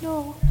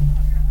No.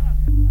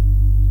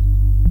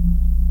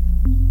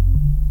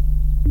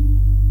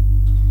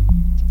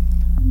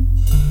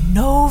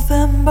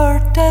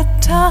 November,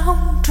 dead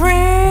town,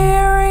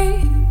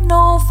 dreary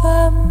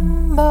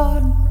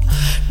November.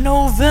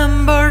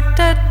 November,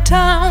 dead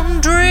town,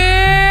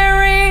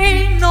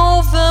 dreary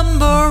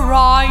November.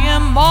 I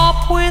am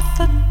up with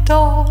the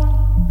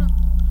dawn,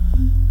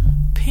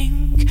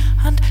 pink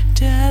and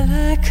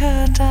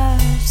delicate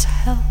as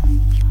health.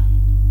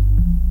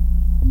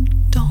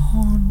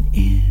 Dawn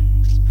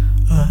is,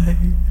 I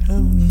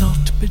have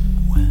not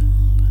been well.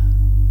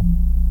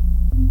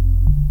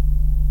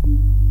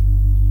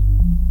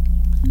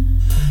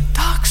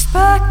 Dark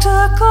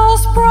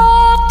spectacles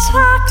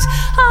protect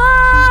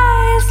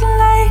eyes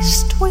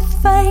laced with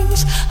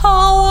veins.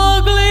 How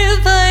ugly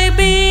they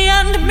be,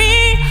 and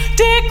me,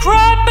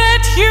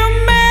 decrepit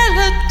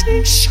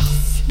humility,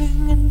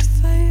 shuffling and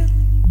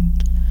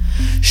failed,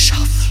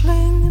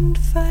 shuffling and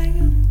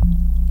failed.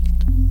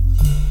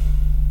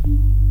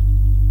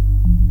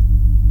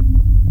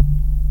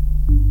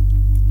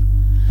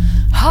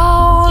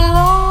 How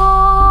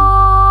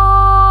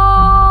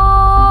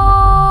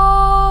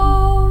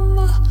long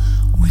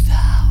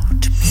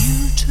without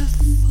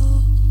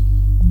beautiful?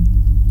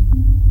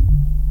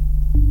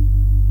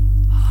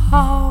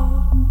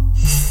 How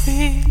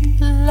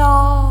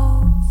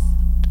beloved?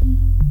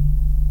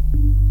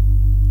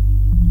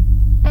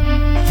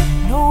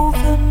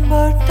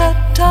 November, dead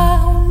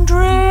town,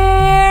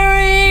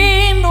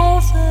 dreary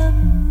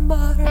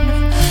November.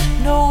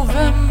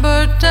 November,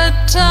 dead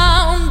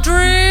town,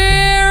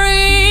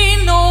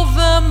 dreary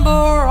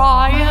November.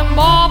 I am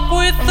up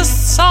with the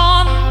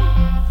sun,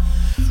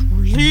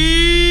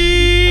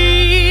 relieved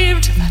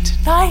that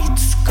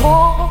night's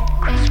gone.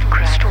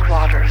 Crystal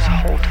waters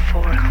hold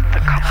forth the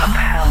cup of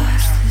hell. How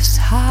has this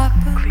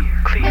happened?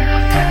 Clear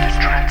and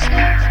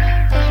transparent.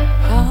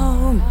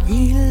 How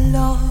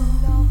beloved.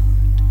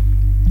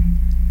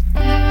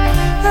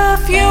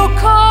 If you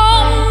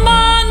come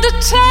and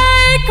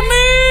take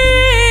me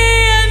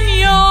in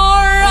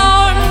your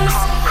arms,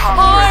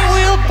 I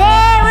will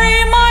bury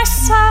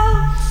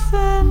myself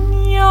in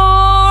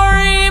your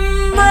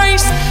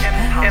embrace.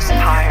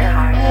 Empire.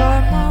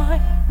 You're my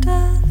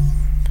death.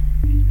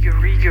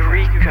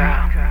 Eureka.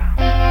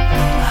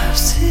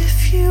 As if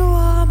you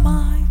are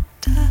my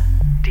death.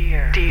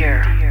 Dear.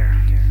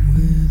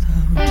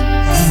 Without you,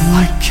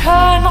 I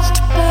cannot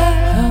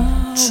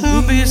bear to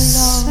be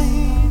seen.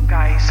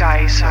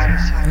 Geyser.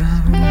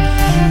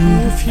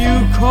 If you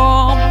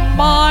come,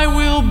 I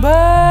will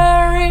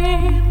bury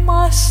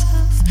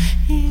myself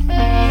in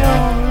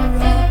your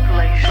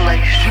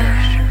Glacier.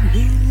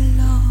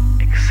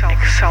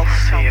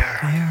 Excelsior.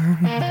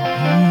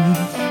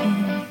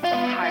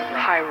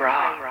 Hyra.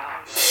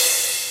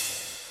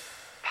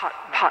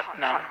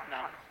 Putnam.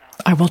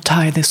 I will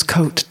tie this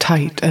coat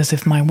tight as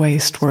if my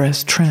waist were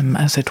as trim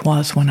as it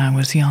was when I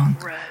was young.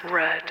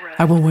 Red.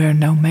 I will wear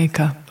no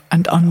makeup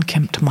and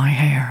unkempt my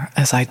hair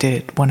as I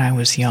did when I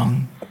was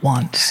young.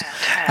 Once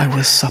I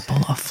was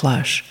supple of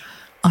flesh,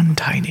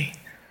 untidy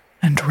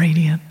and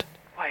radiant.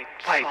 White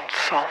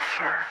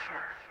sulfur.